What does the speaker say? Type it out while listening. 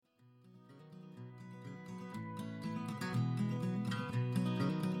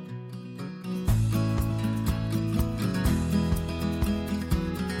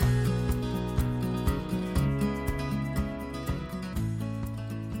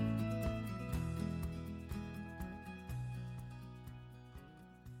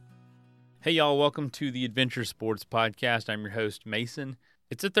Hey y'all, welcome to the Adventure Sports Podcast. I'm your host, Mason.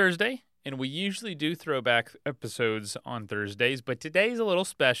 It's a Thursday, and we usually do throwback episodes on Thursdays, but today's a little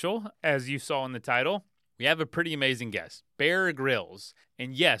special. As you saw in the title, we have a pretty amazing guest, Bear Grylls.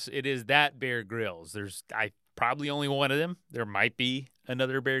 And yes, it is that Bear Grylls. There's probably only one of them. There might be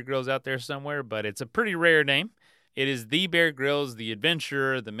another Bear Grylls out there somewhere, but it's a pretty rare name. It is the Bear Grylls, the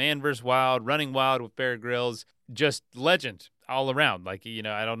adventurer, the man vs. wild, running wild with Bear Grylls, just legend all around. I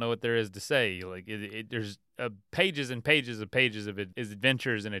don't know what there is to say. There's pages and pages of his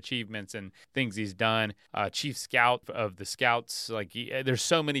adventures and achievements and things he's done. Chief Scout of the Scouts. There's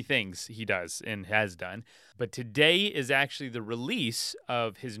so many things he does and has done. But today is actually the release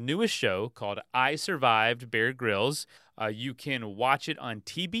of his newest show called I Survived Bear Grylls. You can watch it on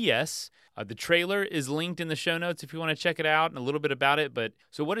TBS. The trailer is linked in the show notes if you want to check it out and a little bit about it. But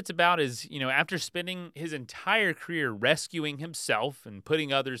so what it's about is, after spending his entire career rescuing himself and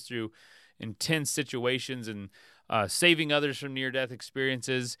putting others through intense situations and saving others from near-death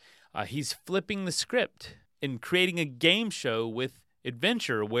experiences, he's flipping the script and creating a game show with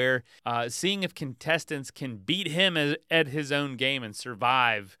adventure where seeing if contestants can beat him at his own game and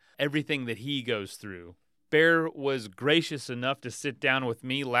survive everything that he goes through. Bear was gracious enough to sit down with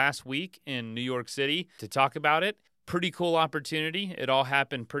me last week in New York City to talk about it. Pretty cool opportunity. It all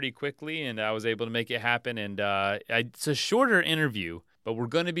happened pretty quickly, and I was able to make it happen. And it's a shorter interview, but we're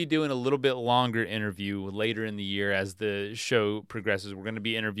going to be doing a little bit longer interview later in the year as the show progresses. We're going to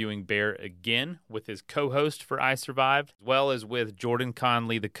be interviewing Bear again with his co-host for I Survived, as well as with Jordan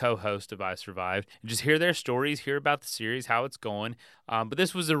Conley, the co-host of I Survived. And just hear their stories, hear about the series, how it's going. But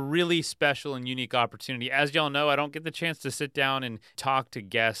this was a really special and unique opportunity. As y'all know, I don't get the chance to sit down and talk to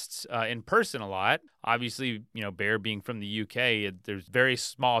guests in person a lot. Obviously, Bear being from the UK, there's very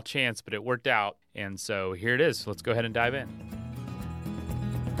small chance, but it worked out. And so here it is. Let's go ahead and dive in.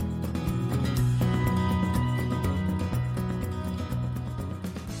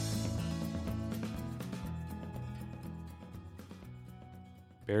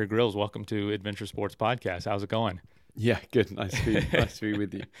 Bear Grylls, welcome to Adventure Sports Podcast. How's it going? Yeah, good. Nice to be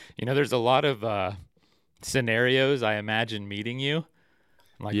with you. There's a lot of scenarios I imagine meeting you.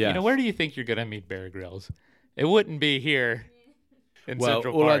 Where do you think you're going to meet Bear Grylls? It wouldn't be here in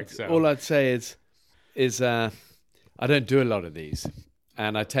Central Park. All I'd say is I don't do a lot of these,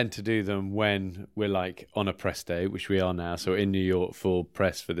 and I tend to do them when we're on a press day, which we are now. So in New York for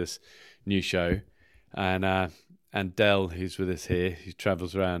press for this new show, and Del, who's with us here, who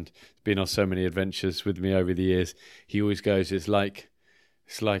travels around, has been on so many adventures with me over the years. He always goes, his less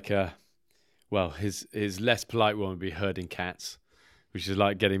polite one would be herding cats, which is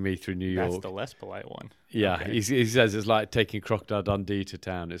like getting me through New York. That's the less polite one. Yeah, okay. He says it's like taking Crocodile Dundee to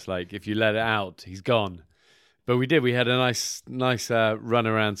town. It's like if you let it out, he's gone. But we did. We had a nice run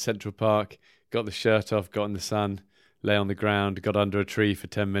around Central Park, got the shirt off, got in the sun, lay on the ground, got under a tree for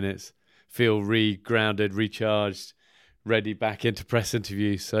 10 minutes. Feel re-grounded, recharged, ready back into press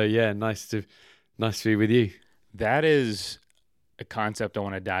interviews. So yeah, nice to be with you. That is a concept I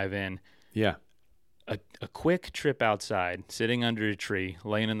want to dive in. Yeah. A quick trip outside, sitting under a tree,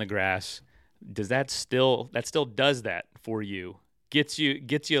 laying in the grass, does that still does that for you? Gets you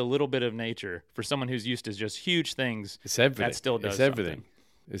a little bit of nature for someone who's used to just huge things. It's everything. That still does It's everything.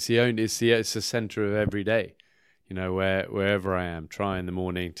 Something. It's the center of every day. Wherever I am, try in the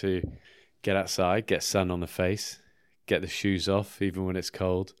morning to get outside, get sun on the face, get the shoes off, even when it's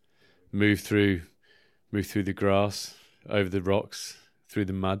cold, move through the grass, over the rocks, through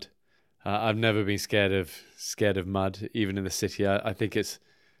the mud. I've never been scared of mud, even in the city. I think it's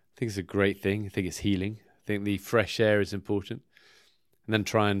a great thing. I think it's healing. I think the fresh air is important, and then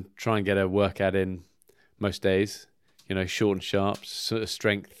try and get a workout in most days. Short and sharp, sort of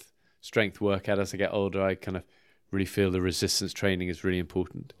strength workout. As I get older, I kind of really feel the resistance training is really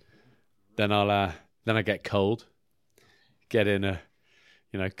important. Then I get cold, get in a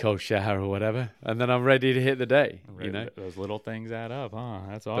cold shower or whatever, and then I'm ready to hit the day. Those little things add up, huh?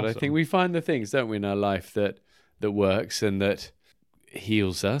 That's awesome. But I think we find the things, don't we, in our life that works and that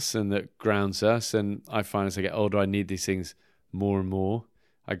heals us and that grounds us. And I find as I get older, I need these things more and more.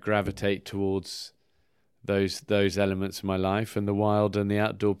 I gravitate towards those elements of my life, and the wild and the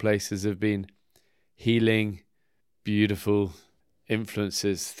outdoor places have been healing, beautiful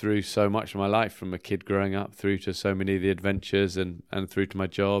influences through so much of my life, from a kid growing up through to so many of the adventures and through to my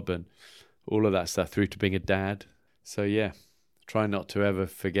job and all of that stuff, through to being a dad. So yeah, try not to ever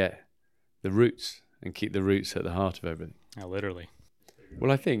forget the roots and keep the roots at the heart of everything. Literally.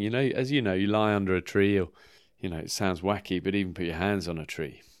 Well, I think, as you lie under a tree, or, it sounds wacky, but even put your hands on a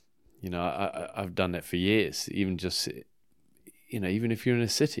tree. I've done it for years, even just even if you're in a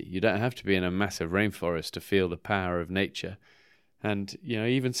city, you don't have to be in a massive rainforest to feel the power of nature. And,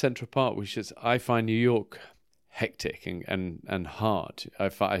 even Central Park, I find New York hectic and hard.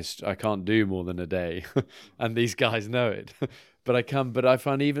 I can't do more than a day, and these guys know it. But I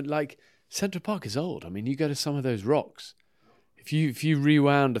find even like Central Park is old. I mean, you go to some of those rocks. If you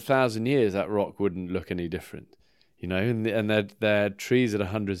rewound 1,000 years, that rock wouldn't look any different, and they're trees that are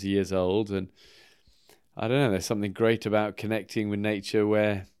hundreds of years old. And I don't know, there's something great about connecting with nature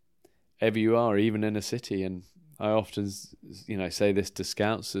wherever you are, even in a city. And I often, say this to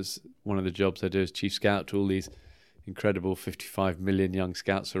scouts, as one of the jobs I do as chief scout to all these incredible 55 million young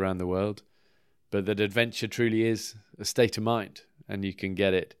scouts around the world, but that adventure truly is a state of mind, and you can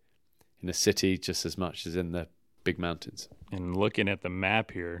get it in a city just as much as in the big mountains. And looking at the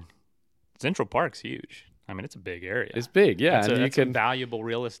map here, Central Park's huge. I mean, it's a big area. It's big, yeah. That's some valuable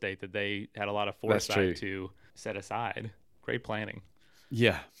real estate that they had a lot of foresight to set aside. Great planning.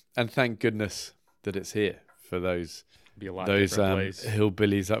 Yeah, and thank goodness that it's here for those place.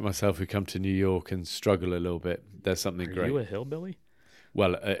 Hillbillies like myself who come to New York and struggle a little bit. There's something great. Are you a hillbilly?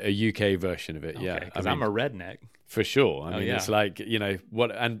 Well, a UK version of it, okay, yeah. Because I'm a redneck. For sure. I mean, it's like,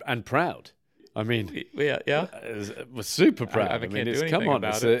 what, and proud. I mean, yeah. We're super proud. I mean, it's come on.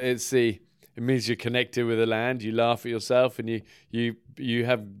 It means you're connected with the land. You laugh at yourself, and you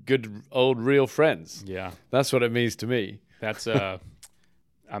have good old real friends. Yeah, that's what it means to me. That's I'm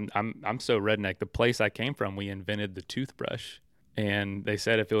so redneck. The place I came from, we invented the toothbrush, and they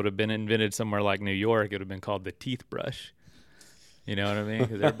said if it would have been invented somewhere like New York, it would have been called the teeth brush. You know what I mean?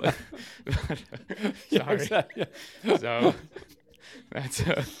 'Cause everybody... Yeah, exactly. So that's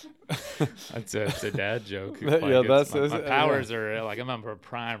a dad joke. My powers are like I'm on her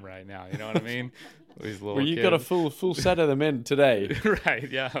prime right now. You know what I mean? These little you kids. Got a full set of them in today. Right?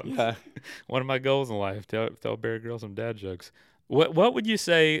 Yeah. One of my goals in life: tell Bear Grylls some dad jokes. What would you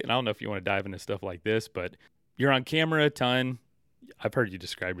say? And I don't know if you want to dive into stuff like this, but you're on camera a ton. I've heard you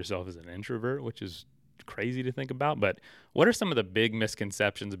describe yourself as an introvert, which is crazy to think about. But what are some of the big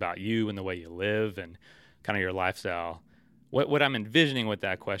misconceptions about you and the way you live and kind of your lifestyle? What I'm envisioning with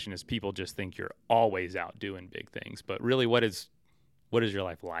that question is people just think you're always out doing big things, but really, what is your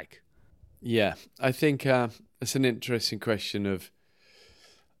life like? Yeah, I think it's an interesting question.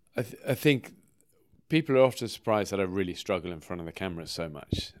 I think people are often surprised that I really struggle in front of the camera so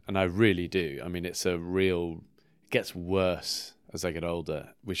much, and I really do. I mean, it gets worse as I get older,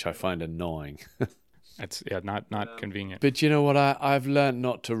 which I find annoying. That's not convenient. But you know what? I've learned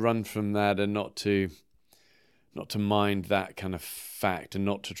not to run from that, and not to mind that kind of fact, and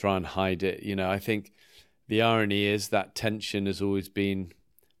not to try and hide it. I think the irony is that tension has always been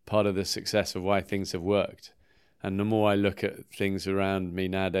part of the success of why things have worked. And the more I look at things around me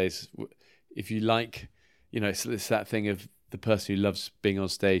nowadays, if you like, it's that thing of the person who loves being on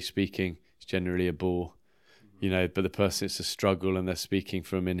stage speaking is generally a bore, but the person, it's a struggle, and they're speaking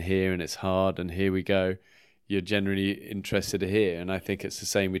from in here and it's hard, and here we go. You're generally interested to hear. And I think it's the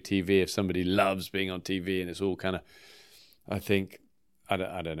same with TV. If somebody loves being on TV and it's all kind of, I think, I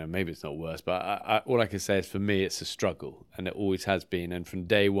don't know, maybe it's not worse, but all I can say is for me, it's a struggle, and it always has been. And from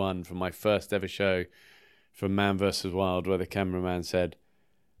day one, from my first ever show, from Man vs. Wild, where the cameraman said,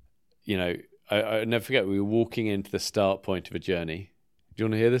 I never forget, we were walking into the start point of a journey. Do you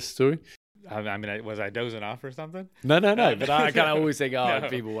want to hear this story? I mean, was I dozing off or something? No. But I kind of always think,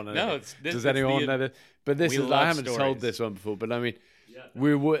 people want to know. Does anyone want to know this? But I haven't told this one before, but I mean,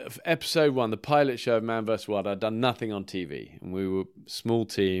 we were, episode 1, the pilot show of Man vs. Wild, I'd done nothing on TV, and we were a small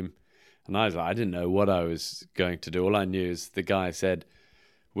team, and I didn't know what I was going to do. All I knew is the guy said,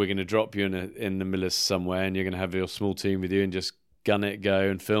 we're going to drop you in the middle of somewhere, and you're going to have your small team with you, and just gun it, go,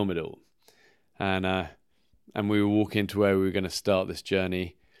 and film it all. And we were walking to where we were going to start this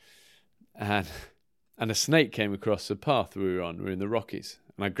journey, and a snake came across the path we were on. We were in the Rockies.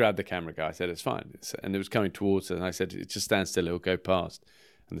 And I grabbed the camera guy. I said, it's fine. And it was coming towards us. And I said, just stand still. It'll go past.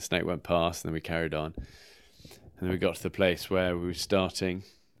 And the snake went past. And then we carried on. And then we got to the place where we were starting.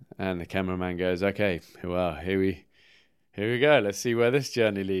 And the cameraman goes, okay, well, here we go. Let's see where this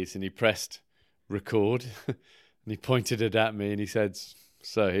journey leads. And he pressed record. And he pointed it at me. And he said,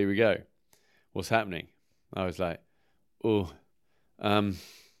 so here we go. What's happening? I was like,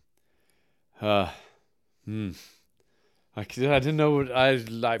 I didn't know what,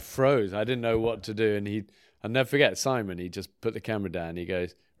 I froze. I didn't know what to do. And I'll never forget Simon. He just put the camera down. He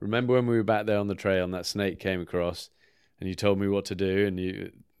goes, remember when we were back there on the trail and that snake came across and you told me what to do and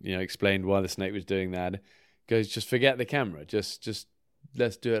you explained why the snake was doing that. He goes, just forget the camera. Just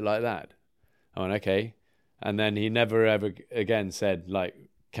let's do it like that. I went, okay. And then he never ever again said like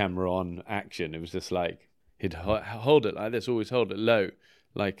camera on action. It was just like, he'd hold it like this, always hold it low,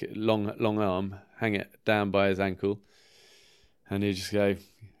 like long arm, hang it down by his ankle, and he'd just go.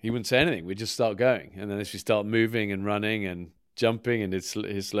 He wouldn't say anything. We'd just start going, and then as we start moving and running and jumping, and he'd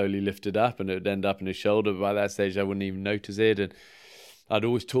slowly lift it up, and it would end up in his shoulder. But by that stage, I wouldn't even notice it, and I'd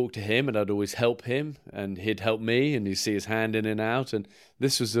always talk to him, and I'd always help him, and he'd help me, and you'd see his hand in and out, and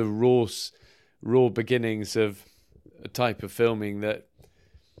this was the raw beginnings of a type of filming that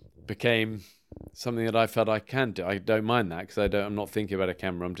became something that I felt I can do. I don't mind that, because I'm not thinking about a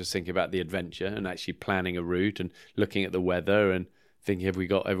camera. I'm just thinking about the adventure and actually planning a route and looking at the weather and thinking, have we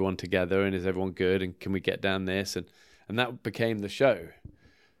got everyone together, and is everyone good, and can we get down this, and that became the show.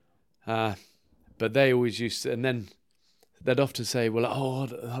 But they always used to, and then they'd often say, well,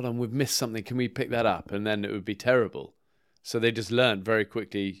 hold on, we've missed something, can we pick that up? And then it would be terrible. So they just learned very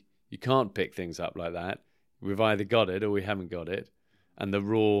quickly, you can't pick things up like that. We've either got it or we haven't got it. And the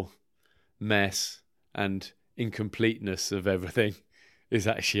raw mess and incompleteness of everything is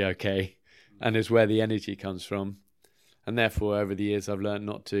actually okay, and is where the energy comes from. And therefore, over the years, I've learned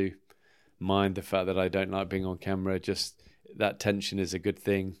not to mind the fact that I don't like being on camera. Just that tension is a good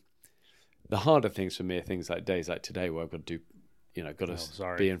thing. The harder things for me are things like days like today, where I've got to do,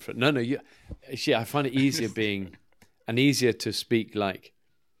 be in front. No, actually, I find it easier easier to speak like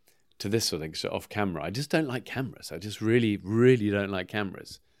to this sort of thing, so off camera. I just don't like cameras. I just really, really don't like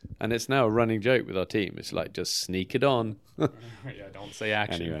cameras. And it's now a running joke with our team. It's like, just sneak it on. Yeah, don't say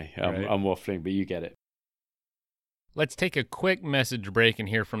action. Anyway, right? I'm waffling, but you get it. Let's take a quick message break and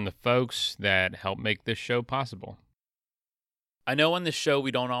hear from the folks that help make this show possible. I know on this show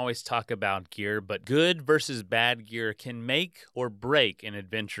we don't always talk about gear, but good versus bad gear can make or break an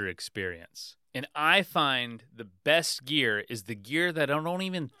adventure experience. And I find the best gear is the gear that I don't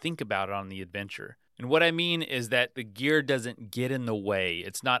even think about on the adventure. And what I mean is that the gear doesn't get in the way.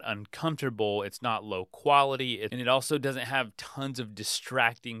 It's not uncomfortable. It's not low quality. And it also doesn't have tons of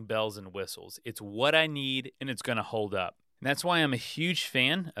distracting bells and whistles. It's what I need, and it's going to hold up. And that's why I'm a huge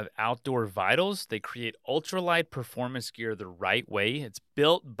fan of Outdoor Vitals. They create ultralight performance gear the right way. It's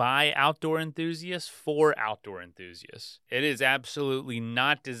built by outdoor enthusiasts for outdoor enthusiasts. It is absolutely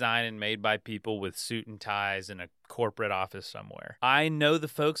not designed and made by people with suit and ties in a corporate office somewhere. I know the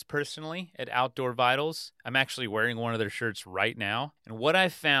folks personally at Outdoor Vitals. I'm actually wearing one of their shirts right now. And what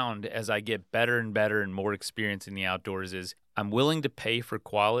I've found as I get better and better and more experience in the outdoors is I'm willing to pay for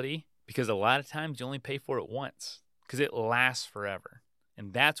quality, because a lot of times you only pay for it once, because it lasts forever.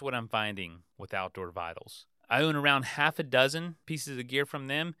 And that's what I'm finding with Outdoor Vitals. I own around half a dozen pieces of gear from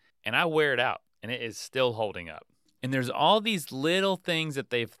them, and I wear it out, and it is still holding up. And there's all these little things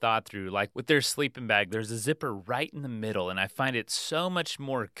that they've thought through, like with their sleeping bag, there's a zipper right in the middle, and I find it so much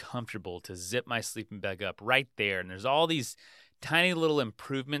more comfortable to zip my sleeping bag up right there. And there's all these tiny little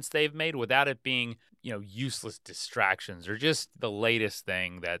improvements they've made without it being, useless distractions or just the latest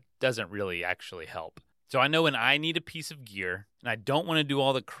thing that doesn't really actually help. So I know when I need a piece of gear and I don't want to do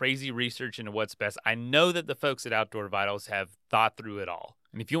all the crazy research into what's best, I know that the folks at Outdoor Vitals have thought through it all.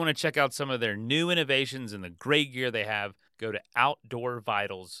 And if you want to check out some of their new innovations and the great gear they have, go to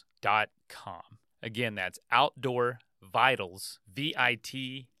outdoorvitals.com. Again, that's outdoorvitals,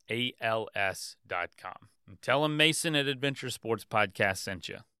 VITALS.com. And tell them Mason at Adventure Sports Podcast sent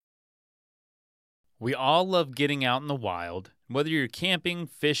you. We all love getting out in the wild. Whether you're camping,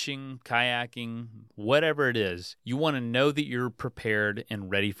 fishing, kayaking, whatever it is, you want to know that you're prepared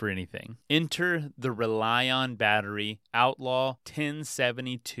and ready for anything. Enter the Rely-On Battery Outlaw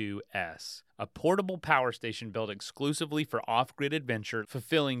 1072S, a portable power station built exclusively for off-grid adventure,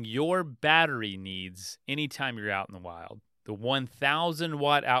 fulfilling your battery needs anytime you're out in the wild. The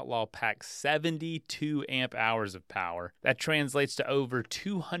 1,000-watt Outlaw packs 72 amp hours of power. That translates to over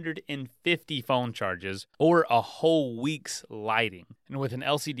 250 phone charges or a whole week's lighting. And with an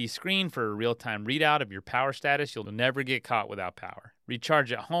LCD screen for a real-time readout of your power status, you'll never get caught without power.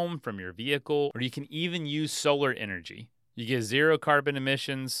 Recharge at home from your vehicle, or you can even use solar energy. You get zero carbon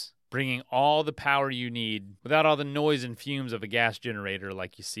emissions, bringing all the power you need without all the noise and fumes of a gas generator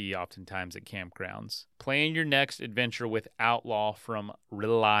like you see oftentimes at campgrounds. Plan your next adventure with Outlaw from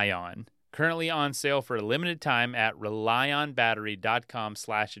Rely-On. Currently on sale for a limited time at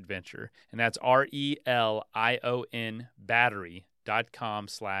RelyOnBattery.com/adventure. And that's RELION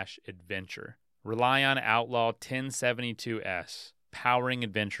battery.com/adventure. Rely-On Outlaw 1072S. Powering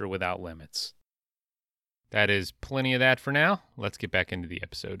adventure without limits. That is plenty of that for now. Let's get back into the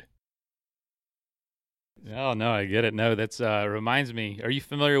episode. Oh, no, I get it. No, that's reminds me. Are you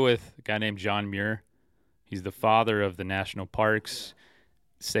familiar with a guy named John Muir? He's the father of the national parks,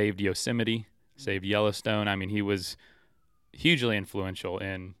 saved Yosemite, saved Yellowstone. I mean, he was hugely influential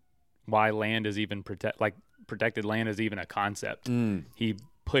in why land is even protected land is even a concept. He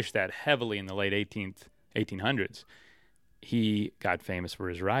pushed that heavily in the late 1800s. He got famous for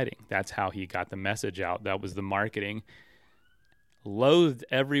his writing. That's how he got the message out. That was the marketing. Loathed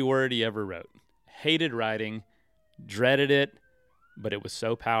every word he ever wrote. Hated writing, dreaded it, but it was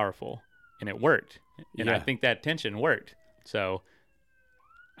so powerful, and it worked. And I think that tension worked. So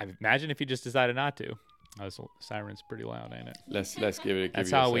I imagine if he just decided not to. Oh, this siren's pretty loud, ain't it? Let's give it. That's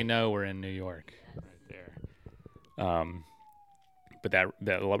how we know we're in New York, right there. But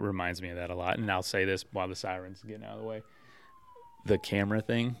that reminds me of that a lot. And I'll say this while the siren's getting out of the way. The camera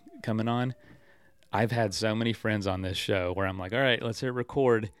thing coming on. I've had so many friends on this show where I'm like, all right, let's hit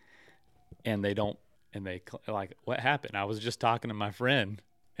record, and they don't, and they like, what happened? I was just talking to my friend,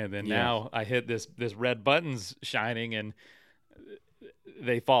 and then now I hit this red button's shining, and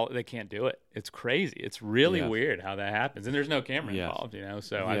they can't do it. It's crazy. It's really weird how that happens, and there's no camera involved,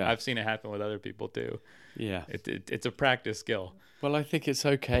 So I've seen it happen with other people too. Yeah, it's a practice skill. Well, I think it's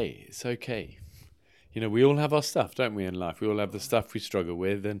okay. It's okay. We all have our stuff, don't we, in life? We all have the stuff we struggle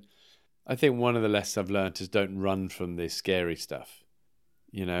with, and I think one of the lessons I've learned is don't run from the scary stuff.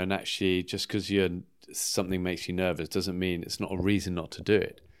 And actually, just because something makes you nervous doesn't mean it's not a reason not to do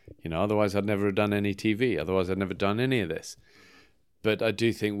it. Otherwise I'd never have done any TV. Otherwise I'd never done any of this. But I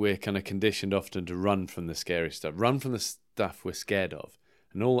do think we're kind of conditioned often to run from the scary stuff, run from the stuff we're scared of.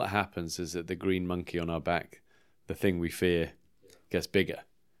 And all that happens is that the green monkey on our back, the thing we fear, gets bigger.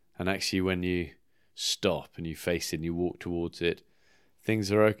 And actually when you stop and you face it and you walk towards it,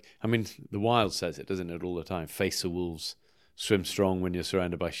 things are okay. I mean, the wild says it, doesn't it, all the time? Face the wolves, swim strong when you're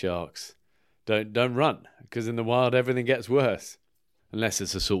surrounded by sharks. Don't run, because in the wild everything gets worse. Unless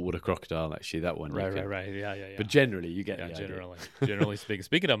it's a saltwater crocodile, actually, that one. Right. Yeah. But generally, you get the generally speaking.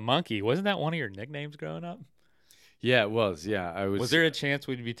 Speaking of monkey, wasn't that one of your nicknames growing up? Yeah, it was. Yeah, Was there a chance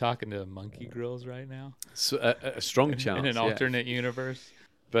we'd be talking to Monkey Grylls right now? So, a strong chance in an alternate universe.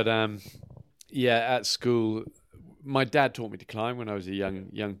 But at school, my dad taught me to climb when I was a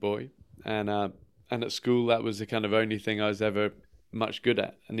young boy, and at school that was the kind of only thing I was ever much good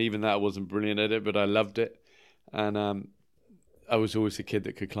at, and even that I wasn't brilliant at it, but I loved it, and I was always a kid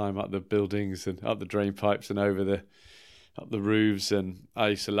that could climb up the buildings and up the drain pipes and up the roofs, and I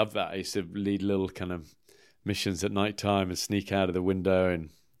used to love that. I used to lead little kind of missions at night time and sneak out of the window and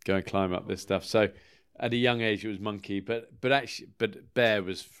go and climb up this stuff. So at a young age it was monkey, but bear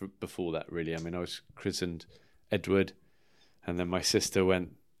was before that, really. I mean, I was christened Edward, and then my sister went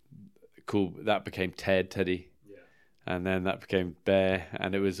cool. That became Teddy. And then that became Bear,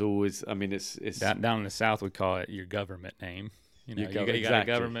 and it was always. I mean, it's down in the South we call it your government name. You got a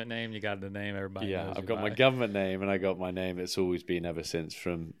government name, you got the name everybody knows. Yeah, I've got my government name, and I got my name. It's always been ever since,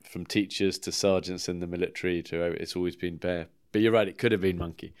 from teachers to sergeants in the military to it's always been Bear. But you're right, it could have been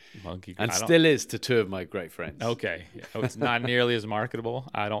Monkey, and still is to two of my great friends. Okay, it's not nearly as marketable.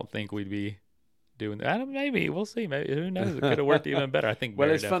 I don't think we'd be doing that. Maybe we'll see. Maybe who knows? It could have worked even better. I think.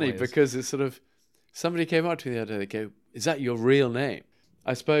 Well, it's funny because it's sort of. Somebody came up to me the other day, they go, is that your real name?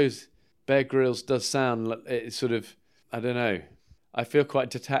 I suppose Bear Grylls does sound like it's sort of, I don't know. I feel quite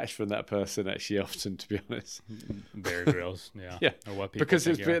detached from that person, actually, often, to be honest. Bear Grylls, yeah. Yeah, or what people because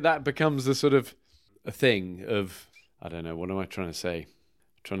that becomes a sort of a thing of, I don't know, what am I trying to say?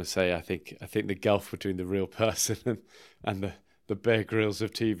 I'm trying to say, I think the gulf between the real person and the Bear Grylls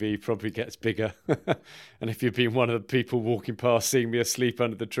of TV probably gets bigger. And if you've been one of the people walking past seeing me asleep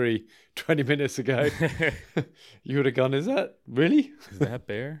under the tree 20 minutes ago, you would have gone, is that really? Is that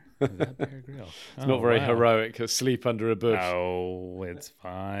Bear? Is that Bear Grylls? It's not very heroic, asleep under a bush. Oh, it's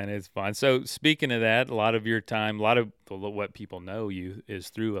fine. It's fine. So speaking of that, a lot of your time, a lot of what people know you is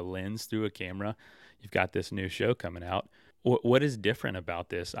through a lens, through a camera. You've got this new show coming out. What is different about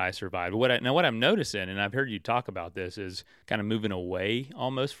this I Survived? What I'm noticing, and I've heard you talk about this, is kind of moving away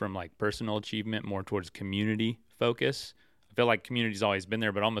almost from like personal achievement more towards community focus. I feel like community's always been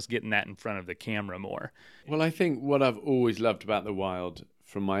there, but almost getting that in front of the camera more. Well, I think what I've always loved about the wild,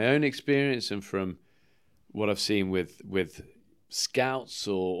 from my own experience and from what I've seen with scouts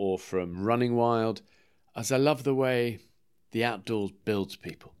or from running wild, is I love the way the outdoors builds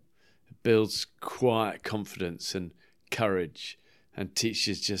people. It builds quiet confidence and courage, and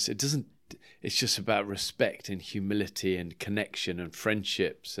teaches it's just about respect and humility and connection and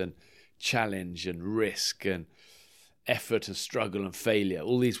friendships and challenge and risk and effort and struggle and failure,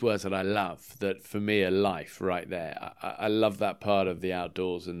 all these words that I love, that for me are life right there. I love that part of the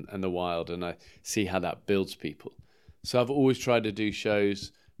outdoors and the wild, and I see how that builds people. So I've always tried to do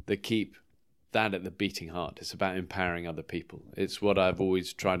shows that keep that at the beating heart. It's about empowering other people. It's what I've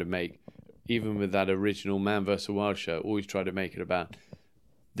always tried to make. Even with that original Man vs. Wild show, always try to make it about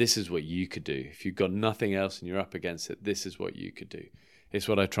this is what you could do. If you've got nothing else and you're up against it, this is what you could do. It's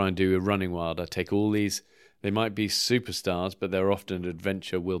what I try and do with Running Wild. I take all these, they might be superstars, but they're often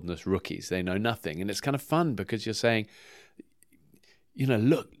adventure wilderness rookies. They know nothing. And it's kind of fun because you're saying,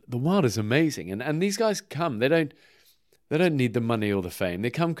 look, the wild is amazing. And these guys come, they don't need the money or the fame. They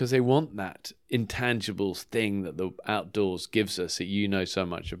come because they want that intangible thing that the outdoors gives us that you know so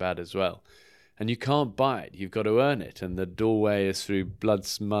much about as well. And you can't buy it. You've got to earn it. And the doorway is through blood,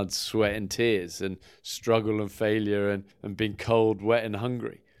 mud, sweat and tears and struggle and failure and being cold, wet and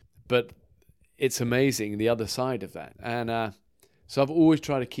hungry. But it's amazing the other side of that. And so I've always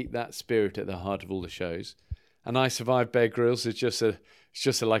tried to keep that spirit at the heart of all the shows. And I Survived Bear Grylls is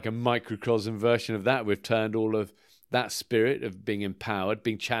just like a microcosm version of that. We've turned all of that spirit of being empowered,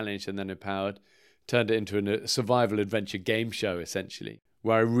 being challenged and then empowered, turned it into a survival adventure game show, essentially,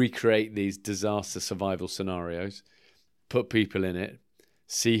 where I recreate these disaster survival scenarios, put people in it,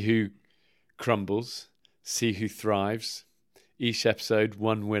 see who crumbles, see who thrives. Each episode,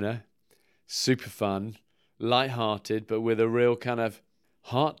 one winner. Super fun, light-hearted, but with a real kind of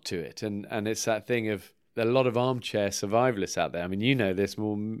heart to it. And it's that thing of, there are a lot of armchair survivalists out there. I mean, you know this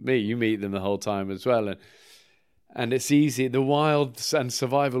more than me. You meet them the whole time as well. And it's easy. The wild and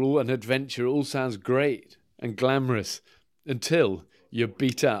survival and adventure all sounds great and glamorous until you're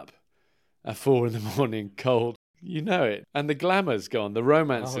beat up at 4 a.m, cold. You know it. And the glamour's gone. The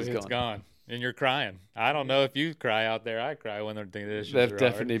romance is gone. It's gone. And you're crying. I don't know if you cry out there. I cry when the dishes There've are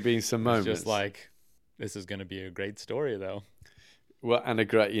definitely hard. been some moments. It's just like, this is going to be a great story, though. Well, and a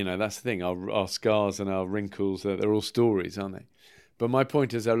great, that's the thing. Our scars and our wrinkles, they're all stories, aren't they? But my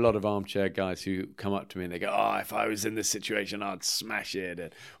point is, there are a lot of armchair guys who come up to me and they go, "Oh, if I was in this situation, I'd smash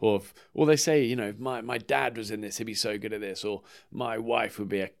it." Or they say, if my dad was in this, he'd be so good at this. Or my wife would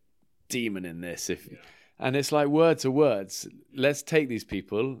be a demon in this. And it's like words are words. Let's take these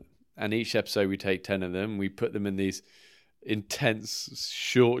people, and each episode we take 10 of them. We put them in these intense,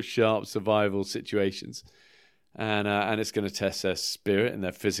 short, sharp survival situations. And it's going to test their spirit and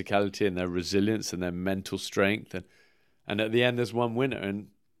their physicality and their resilience and their mental strength. And at the end, there's one winner. And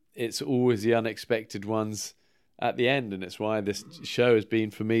it's always the unexpected ones at the end. And it's why this show has been,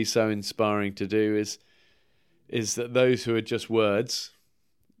 for me, so inspiring to do is that those who are just words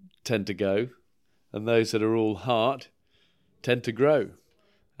tend to go. And those that are all heart tend to grow.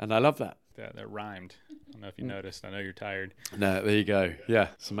 And I love that. That rhymed. I don't know if you noticed. I know you're tired. No, there you go. Yeah,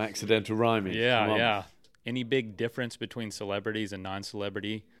 some accidental rhyming. Yeah. Any big difference between celebrities and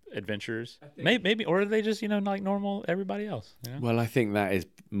non-celebrity adventurers? Maybe, or are they just, like normal everybody else? Well, I think that is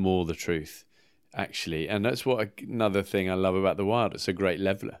more the truth, actually. And that's another thing I love about the wild. It's a great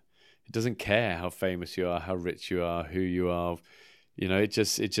leveler. It doesn't care how famous you are, how rich you are, who you are. It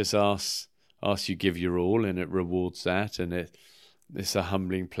just asks you give your all, and it rewards that. And it's a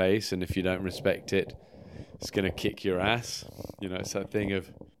humbling place. And if you don't respect it, it's going to kick your ass. It's that thing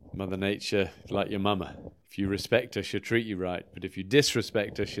of Mother Nature, like your mama. If you respect her, she'll treat you right. But if you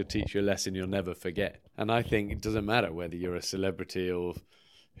disrespect her, she'll teach you a lesson you'll never forget. And I think it doesn't matter whether you're a celebrity or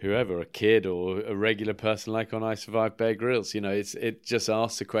whoever, a kid or a regular person like on I Survived Bear Grylls. It just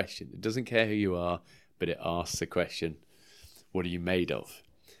asks a question. It doesn't care who you are, but it asks the question, what are you made of?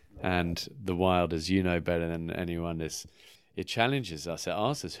 And the wild, as you know better than anyone, it challenges us. It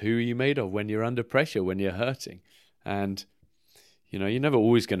asks us, who are you made of when you're under pressure, when you're hurting? And you're never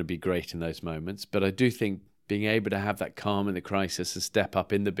always going to be great in those moments, but I do think being able to have that calm in the crisis and step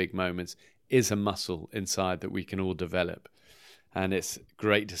up in the big moments is a muscle inside that we can all develop. And it's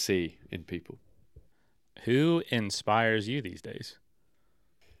great to see in people. Who inspires you these days?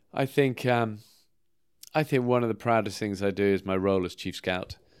 I think one of the proudest things I do is my role as Chief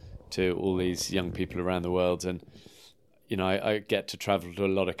Scout to all these young people around the world. And, I get to travel to a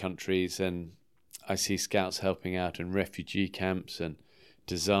lot of countries, and I see scouts helping out in refugee camps and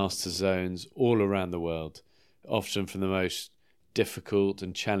disaster zones all around the world, often from the most difficult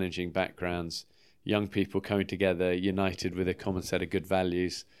and challenging backgrounds. Young people coming together, united with a common set of good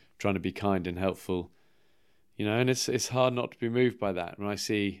values, trying to be kind and helpful. And it's hard not to be moved by that. When I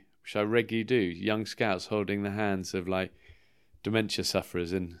see, which I regularly do, young scouts holding the hands of dementia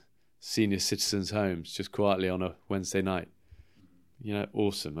sufferers in senior citizens' homes just quietly on a Wednesday night.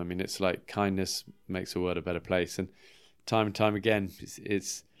 Awesome. I mean, it's like kindness makes the world a better place. And time again,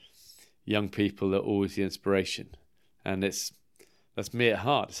 it's young people that are always the inspiration. And that's me at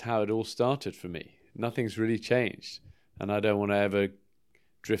heart. It's how it all started for me. Nothing's really changed. And I don't want to ever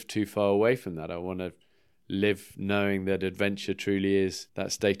drift too far away from that. I want to live knowing that adventure truly is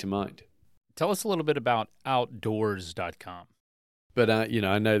that state of mind. Tell us a little bit about outdoors.com. But I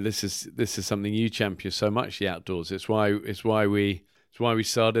know this is something you champion so much, the outdoors. It's why we It's why we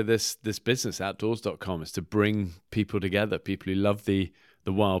started this business, outdoors.com, is to bring people together, people who love the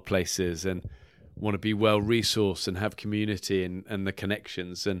wild places and want to be well-resourced and have community and the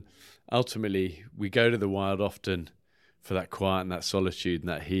connections. And ultimately, we go to the wild often for that quiet and that solitude and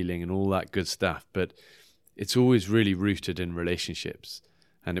that healing and all that good stuff. But it's always really rooted in relationships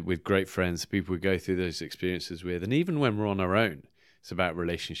and with great friends, people we go through those experiences with. And even when we're on our own, it's about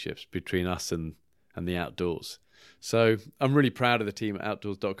relationships between us and the outdoors. So I'm really proud of the team at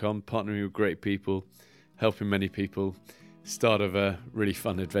outdoors.com, partnering with great people, helping many people. Start of a really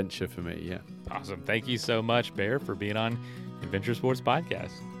fun adventure for me, yeah. Awesome. Thank you so much, Bear, for being on Adventure Sports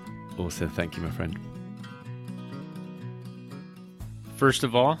Podcast. Awesome. Thank you, my friend. First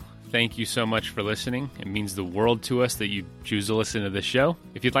of all, thank you so much for listening. It means the world to us that you choose to listen to the show.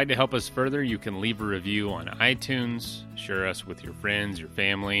 If you'd like to help us further, you can leave a review on iTunes, share us with your friends, your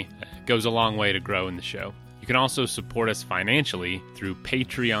family. It goes a long way to grow in the show. You can also support us financially through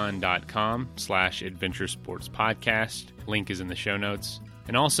patreon.com/Adventure Sports Podcast. Link is in the show notes.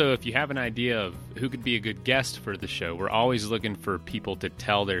 And also, if you have an idea of who could be a good guest for the show, we're always looking for people to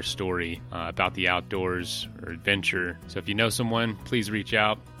tell their story about the outdoors or adventure. So if you know someone, please reach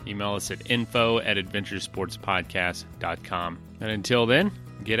out. Email us at info@adventuresportspodcast.com. And until then,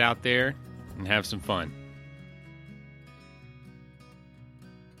 get out there and have some fun.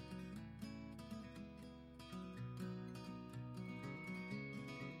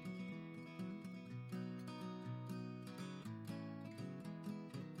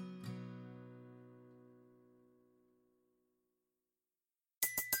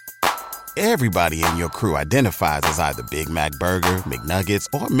 Everybody in your crew identifies as either Big Mac Burger, McNuggets,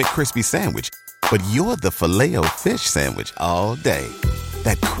 or McCrispy Sandwich. But you're the Filet-O-Fish Sandwich all day.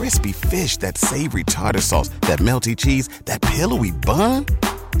 That crispy fish, that savory tartar sauce, that melty cheese, that pillowy bun.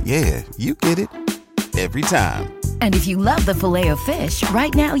 Yeah, you get it. Every time. And if you love the Filet-O-Fish,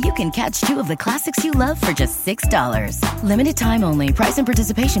 right now you can catch two of the classics you love for just $6. Limited time only. Price and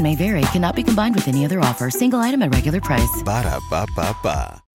participation may vary. Cannot be combined with any other offer. Single item at regular price. Ba-da-ba-ba-ba.